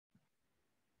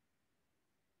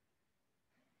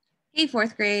Hey,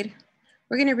 fourth grade.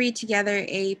 We're going to read together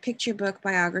a picture book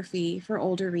biography for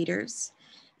older readers.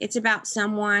 It's about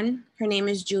someone. Her name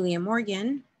is Julia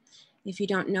Morgan. If you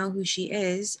don't know who she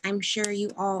is, I'm sure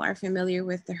you all are familiar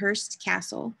with the Hearst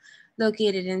Castle,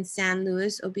 located in San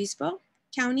Luis Obispo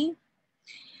County.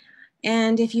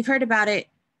 And if you've heard about it,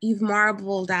 you've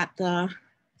marveled at the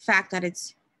fact that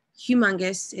it's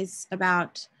humongous. It's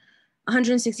about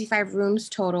 165 rooms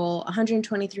total,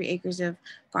 123 acres of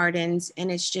gardens,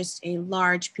 and it's just a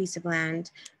large piece of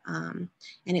land. And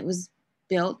it was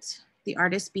built, the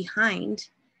artist behind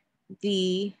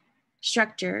the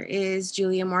structure is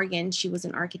Julia Morgan. She was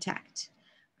an architect.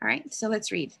 All right, so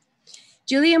let's read.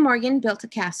 Julia Morgan Built a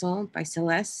Castle by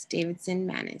Celeste, Davidson,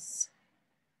 Mannis.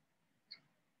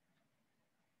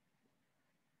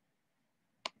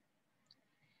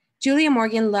 Julia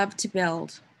Morgan loved to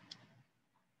build.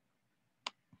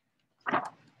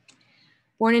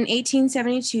 Born in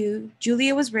 1872,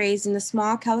 Julia was raised in the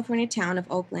small California town of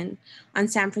Oakland on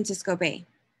San Francisco Bay.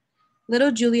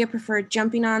 Little Julia preferred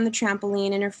jumping on the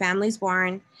trampoline in her family's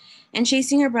barn and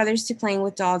chasing her brothers to playing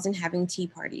with dolls and having tea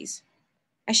parties.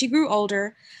 As she grew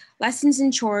older, lessons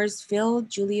and chores filled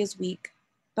Julia's week,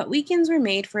 but weekends were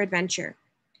made for adventure.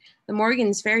 The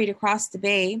Morgans ferried across the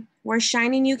bay, where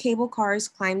shiny new cable cars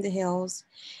climbed the hills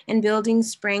and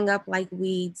buildings sprang up like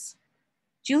weeds.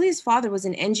 Julia's father was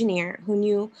an engineer who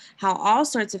knew how all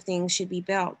sorts of things should be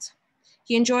built.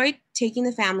 He enjoyed taking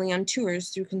the family on tours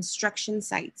through construction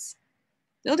sites.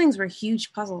 Buildings were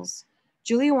huge puzzles.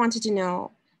 Julia wanted to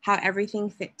know how everything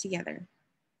fit together.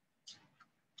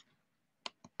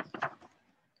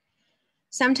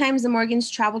 Sometimes the Morgans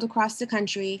traveled across the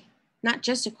country, not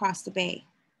just across the bay.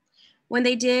 When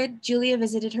they did, Julia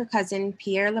visited her cousin,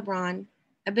 Pierre Lebrun,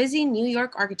 a busy New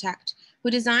York architect who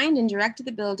designed and directed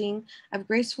the building of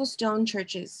graceful stone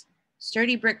churches,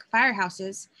 sturdy brick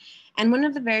firehouses, and one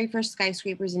of the very first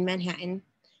skyscrapers in Manhattan,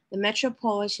 the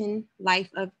Metropolitan Life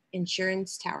of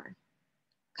Insurance Tower.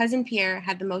 Cousin Pierre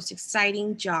had the most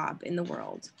exciting job in the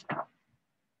world.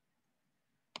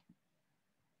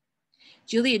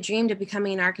 Julia dreamed of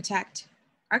becoming an architect.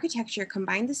 Architecture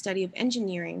combined the study of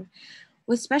engineering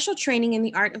with special training in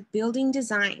the art of building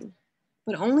design,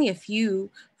 but only a few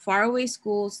faraway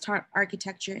schools taught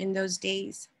architecture in those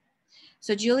days.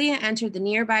 So Julia entered the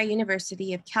nearby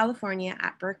University of California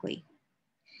at Berkeley.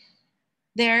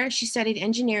 There, she studied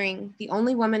engineering, the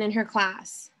only woman in her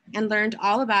class, and learned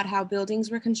all about how buildings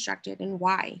were constructed and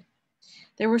why.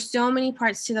 There were so many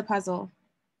parts to the puzzle.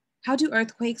 How do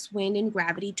earthquakes, wind, and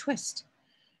gravity twist,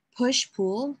 push,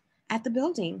 pull at the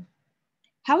building?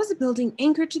 How is a building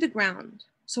anchored to the ground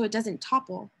so it doesn't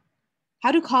topple?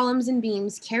 How do columns and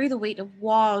beams carry the weight of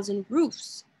walls and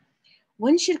roofs?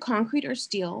 When should concrete or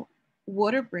steel,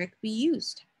 wood or brick be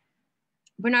used?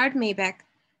 Bernard Maybeck,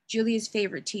 Julia's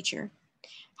favorite teacher,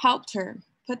 helped her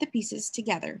put the pieces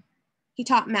together. He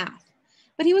taught math,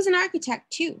 but he was an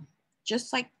architect too,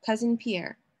 just like Cousin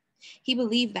Pierre. He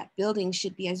believed that buildings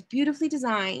should be as beautifully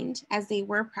designed as they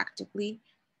were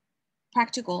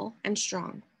practical and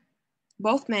strong.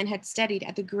 Both men had studied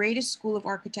at the greatest school of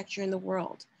architecture in the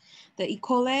world, the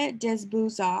École des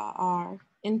Beaux-Arts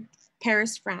in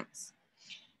Paris, France.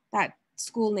 That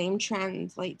school name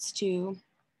translates to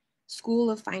School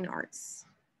of Fine Arts.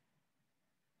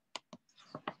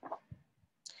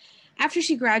 After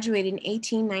she graduated in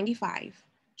 1895,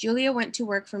 Julia went to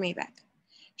work for Maybeck.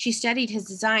 She studied his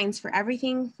designs for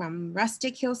everything from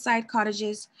rustic hillside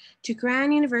cottages to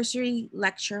grand university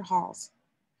lecture halls.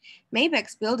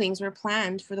 Maybeck's buildings were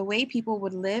planned for the way people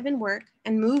would live and work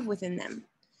and move within them,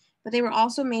 but they were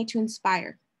also made to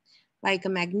inspire, like a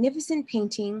magnificent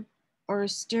painting or a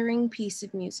stirring piece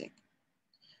of music.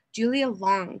 Julia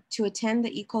longed to attend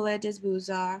the École des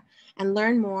Beaux-Arts and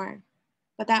learn more,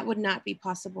 but that would not be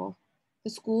possible. The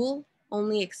school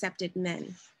only accepted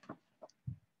men.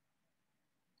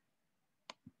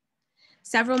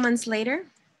 Several months later,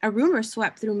 a rumor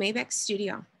swept through Maybeck's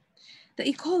studio. The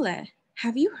École,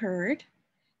 have you heard?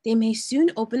 They may soon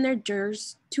open their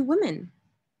doors to women.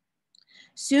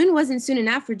 Soon wasn't soon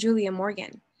enough for Julia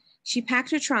Morgan. She packed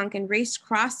her trunk and raced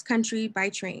cross country by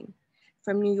train.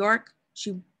 From New York,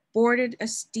 she boarded a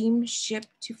steamship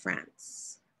to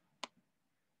France.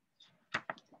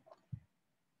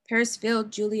 Paris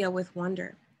filled Julia with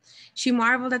wonder. She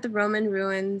marveled at the Roman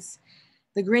ruins,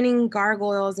 the grinning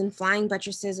gargoyles and flying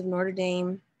buttresses of Notre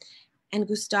Dame, and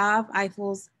Gustave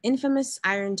Eiffel's infamous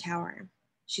Iron Tower.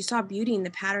 She saw beauty in the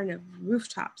pattern of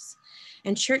rooftops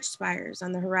and church spires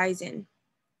on the horizon.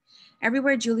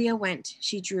 Everywhere Julia went,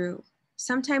 she drew,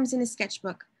 sometimes in a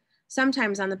sketchbook,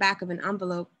 sometimes on the back of an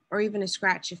envelope, or even a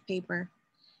scratch of paper.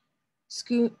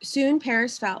 Soon,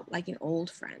 Paris felt like an old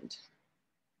friend.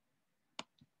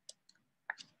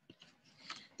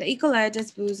 The École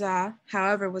des Beaux-Arts,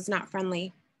 however, was not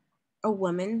friendly. A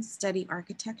woman study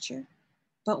architecture?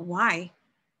 But why?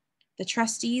 The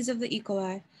trustees of the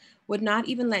École would not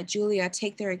even let Julia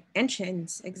take their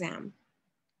entrance exam.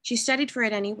 She studied for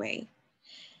it anyway.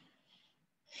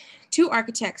 Two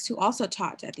architects who also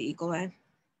taught at the École,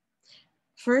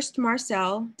 first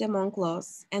Marcel de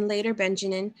Monclos and later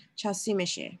Benjamin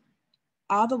Chaussy-Michel.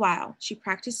 All the while, she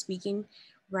practiced speaking,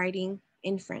 writing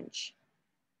in French.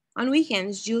 On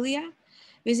weekends, Julia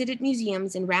visited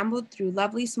museums and rambled through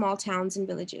lovely small towns and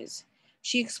villages.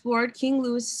 She explored King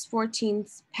Louis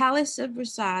XIV's Palace of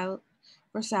Versailles,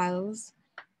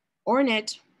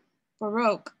 ornate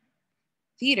Baroque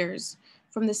theaters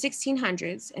from the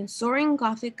 1600s, and soaring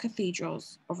Gothic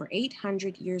cathedrals over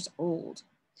 800 years old.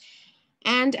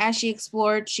 And as she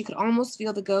explored, she could almost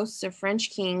feel the ghosts of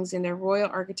French kings and their royal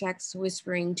architects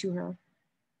whispering to her.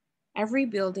 Every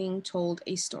building told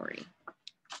a story.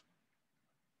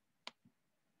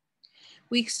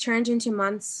 Weeks turned into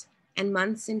months, and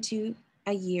months into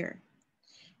a year.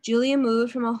 Julia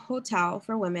moved from a hotel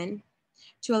for women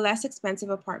to a less expensive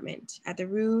apartment at the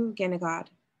Rue Guénégaud.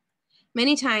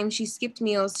 Many times she skipped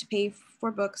meals to pay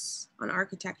for books on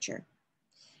architecture.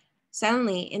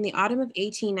 Suddenly, in the autumn of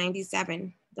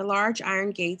 1897, the large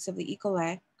iron gates of the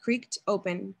École creaked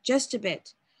open just a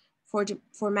bit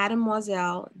for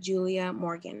Mademoiselle Julia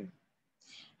Morgan.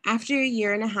 After a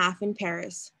year and a half in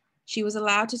Paris, she was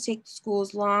allowed to take the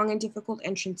school's long and difficult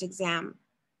entrance exam.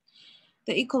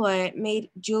 The École made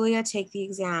Julia take the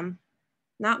exam,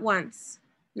 not once,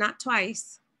 not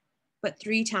twice, but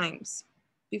 3 times,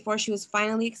 before she was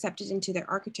finally accepted into their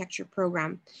architecture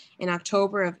program in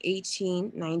October of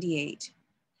 1898.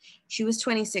 She was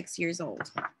 26 years old.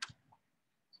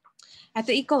 At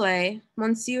the École,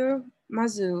 Monsieur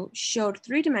Mazou showed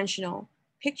 3-dimensional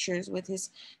pictures with his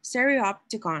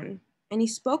stereopticon, and he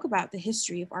spoke about the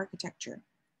history of architecture.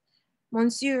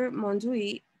 Monsieur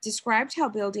Mondouy described how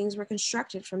buildings were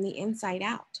constructed from the inside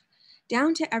out,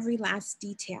 down to every last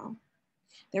detail.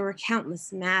 There were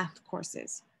countless math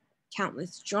courses,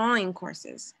 countless drawing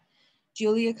courses.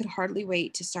 Julia could hardly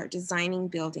wait to start designing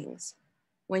buildings.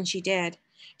 When she did,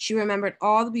 she remembered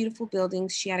all the beautiful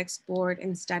buildings she had explored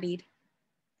and studied.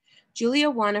 Julia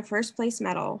won a first-place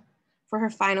medal for her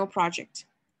final project,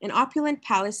 an opulent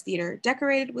palace theater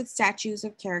decorated with statues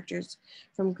of characters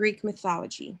from Greek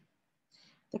mythology.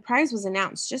 The prize was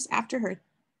announced just after her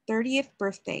 30th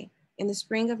birthday in the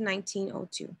spring of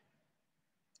 1902.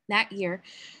 That year,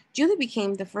 Julia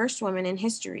became the first woman in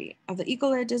history of the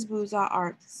École des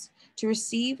Beaux-Arts to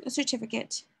receive a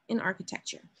certificate in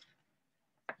architecture.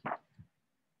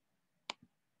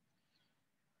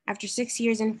 After 6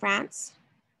 years in France,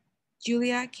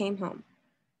 Julia came home.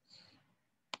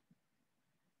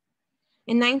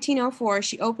 In 1904,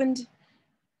 she opened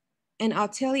an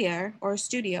atelier or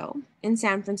studio in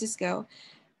San Francisco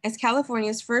as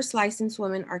California's first licensed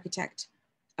woman architect.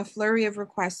 A flurry of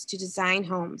requests to design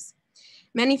homes,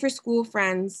 many for school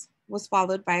friends, was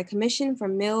followed by a commission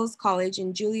from Mills College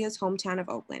in Julia's hometown of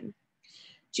Oakland.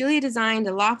 Julia designed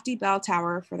a lofty bell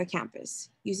tower for the campus,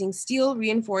 using steel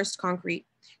reinforced concrete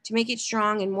to make it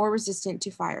strong and more resistant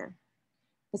to fire.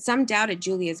 But some doubted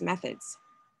Julia's methods.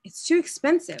 It's too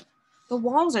expensive. The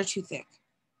walls are too thick.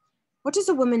 What does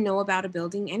a woman know about a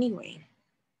building anyway?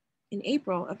 In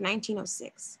April of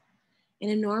 1906, an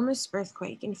enormous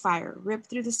earthquake and fire ripped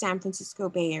through the San Francisco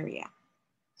Bay Area.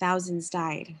 Thousands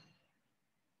died.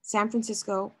 San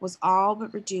Francisco was all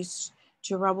but reduced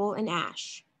to rubble and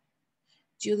ash.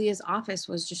 Julia's office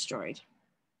was destroyed,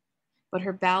 but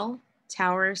her bell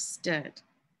tower stood,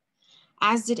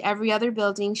 as did every other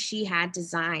building she had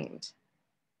designed.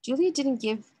 Julia didn't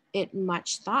give it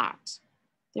much thought.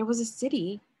 There was a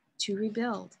city to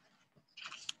rebuild.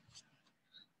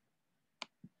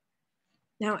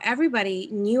 Now everybody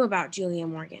knew about Julia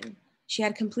Morgan. She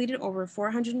had completed over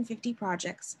 450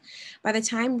 projects by the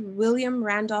time William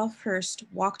Randolph Hearst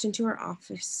walked into her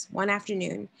office one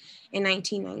afternoon in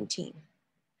 1919.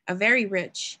 A very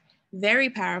rich, very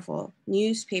powerful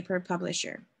newspaper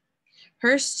publisher.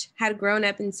 Hearst had grown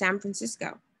up in San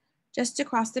Francisco, just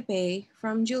across the bay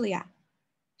from Julia.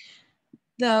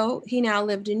 Though he now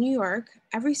lived in New York,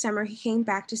 every summer he came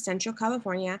back to Central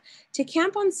California to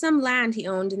camp on some land he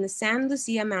owned in the San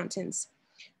Lucia Mountains,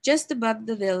 just above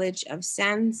the village of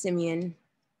San Simeon.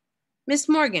 "Miss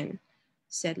Morgan,"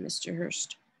 said Mr.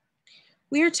 Hearst,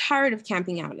 "we are tired of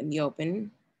camping out in the open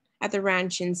at the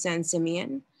ranch in San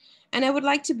Simeon, and I would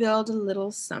like to build a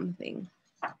little something."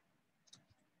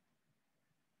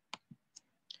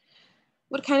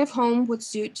 What kind of home would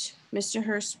suit Mr.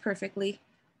 Hearst perfectly?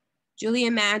 Julia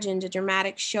imagined a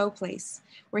dramatic showplace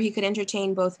where he could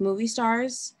entertain both movie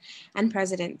stars and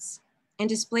presidents and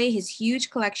display his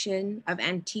huge collection of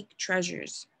antique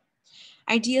treasures.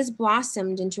 Ideas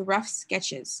blossomed into rough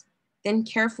sketches, then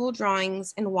careful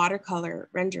drawings and watercolor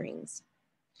renderings.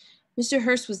 Mr.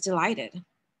 Hearst was delighted.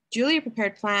 Julia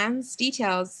prepared plans,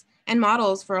 details, and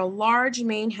models for a large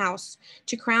main house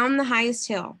to crown the highest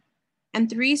hill and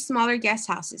 3 smaller guest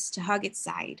houses to hug its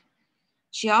side.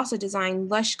 She also designed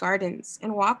lush gardens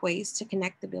and walkways to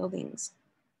connect the buildings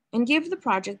and give the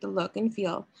project the look and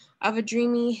feel of a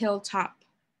dreamy hilltop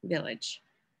village.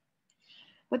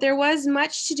 But there was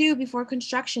much to do before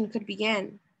construction could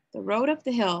begin. The road up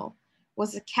the hill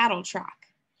was a cattle track,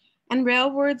 and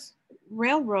railroads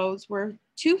were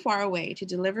too far away to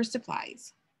deliver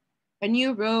supplies. A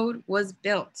new road was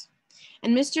built,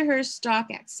 and Mr. Hearst's stock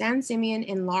at San Simeon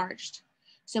enlarged,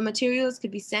 so materials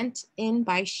could be sent in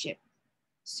by ship.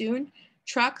 Soon,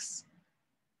 trucks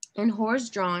and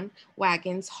horse-drawn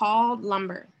wagons hauled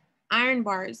lumber, iron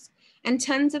bars, and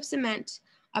tons of cement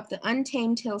up the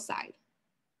untamed hillside.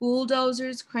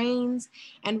 Bulldozers, cranes,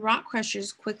 and rock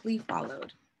crushers quickly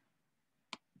followed.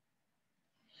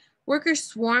 Workers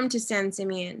swarmed to San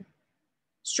Simeon,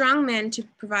 strong men to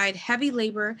provide heavy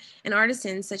labor, and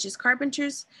artisans such as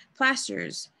carpenters,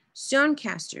 plasterers, stone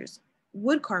casters,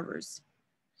 wood carvers.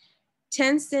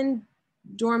 Tents and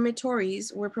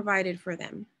dormitories were provided for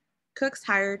them, cooks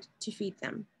hired to feed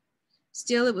them.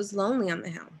 Still, it was lonely on the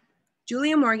hill.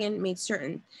 Julia Morgan made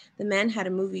certain the men had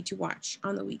a movie to watch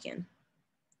on the weekend.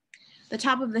 The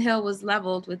top of the hill was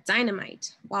leveled with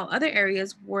dynamite, while other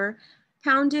areas were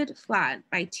pounded flat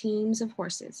by teams of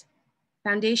horses.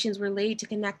 Foundations were laid to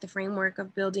connect the framework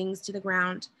of buildings to the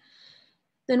ground.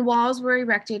 Then walls were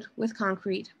erected with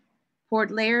concrete,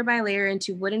 poured layer by layer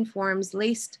into wooden forms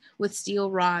laced with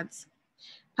steel rods.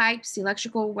 Pipes,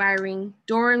 electrical wiring,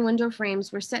 door and window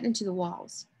frames were set into the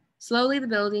walls. Slowly, the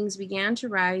buildings began to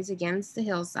rise against the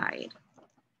hillside.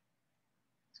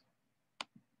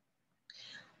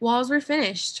 Walls were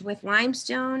finished with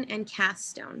limestone and cast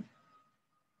stone.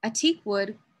 A teak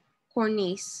wood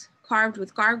cornice carved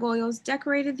with gargoyles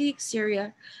decorated the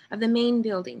exterior of the main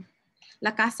building,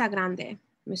 La Casa Grande.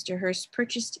 Mr. Hearst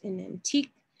purchased an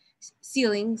antique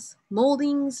ceilings,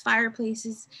 moldings,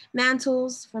 fireplaces,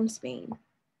 mantels from Spain.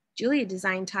 Julia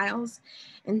designed tiles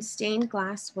and stained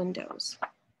glass windows.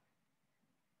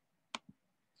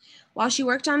 While she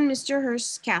worked on Mr.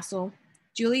 Hearst's castle,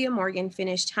 Julia Morgan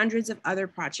finished hundreds of other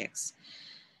projects.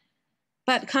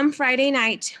 But come Friday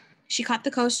night, she caught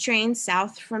the coast train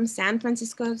south from San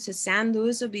Francisco to San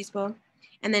Luis Obispo,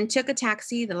 and then took a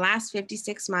taxi the last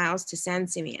 56 miles to San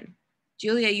Simeon.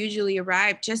 Julia usually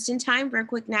arrived just in time for a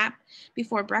quick nap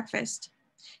before breakfast.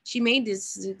 She made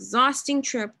this exhausting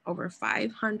trip over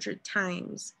 500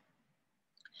 times.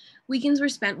 Weekends were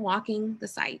spent walking the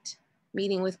site,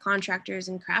 meeting with contractors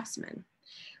and craftsmen,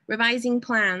 revising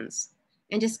plans,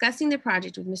 and discussing the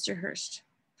project with Mr. Hearst.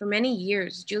 For many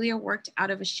years, Julia worked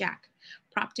out of a shack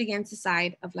propped against the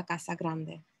side of La Casa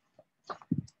Grande.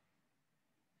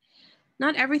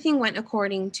 Not everything went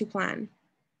according to plan.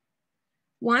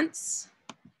 Once,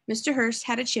 Mr. Hearst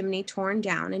had a chimney torn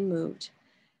down and moved,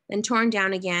 then torn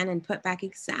down again and put back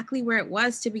exactly where it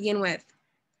was to begin with.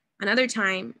 Another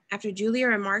time, after Julia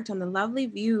remarked on the lovely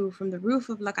view from the roof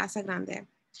of La Casa Grande,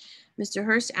 Mr.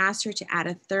 Hearst asked her to add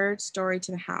a 3rd story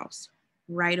to the house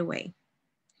right away.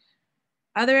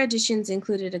 Other additions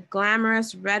included a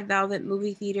glamorous red velvet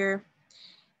movie theater,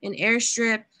 an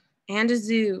airstrip, and a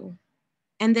zoo.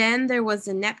 And then there was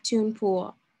the Neptune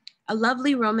pool, a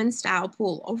lovely Roman-style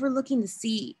pool overlooking the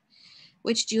sea,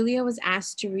 which Julia was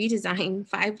asked to redesign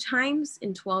 5 times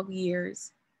in 12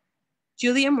 years.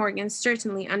 Julia Morgan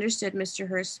certainly understood Mr.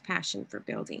 Hearst's passion for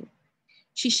building.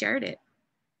 She shared it.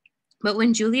 But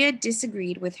when Julia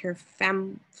disagreed with her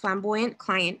flamboyant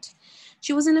client,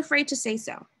 she wasn't afraid to say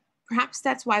so. Perhaps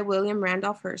that's why William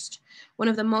Randolph Hearst, one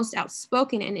of the most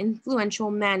outspoken and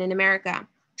influential men in America,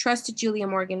 trusted Julia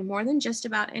Morgan more than just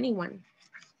about anyone.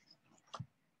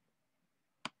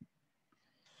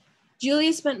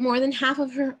 Julia spent more than half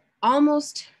of her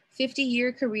almost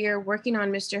 50-year career working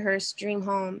on Mr. Hearst's dream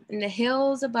home in the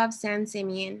hills above San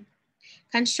Simeon.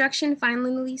 Construction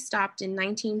finally stopped in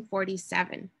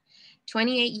 1947,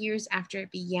 28 years after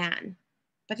it began.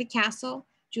 But the castle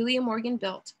Julia Morgan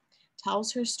built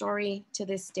tells her story to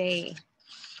this day.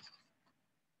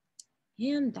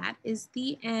 And that is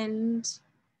the end.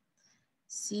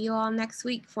 See you all next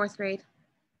week, 4th grade.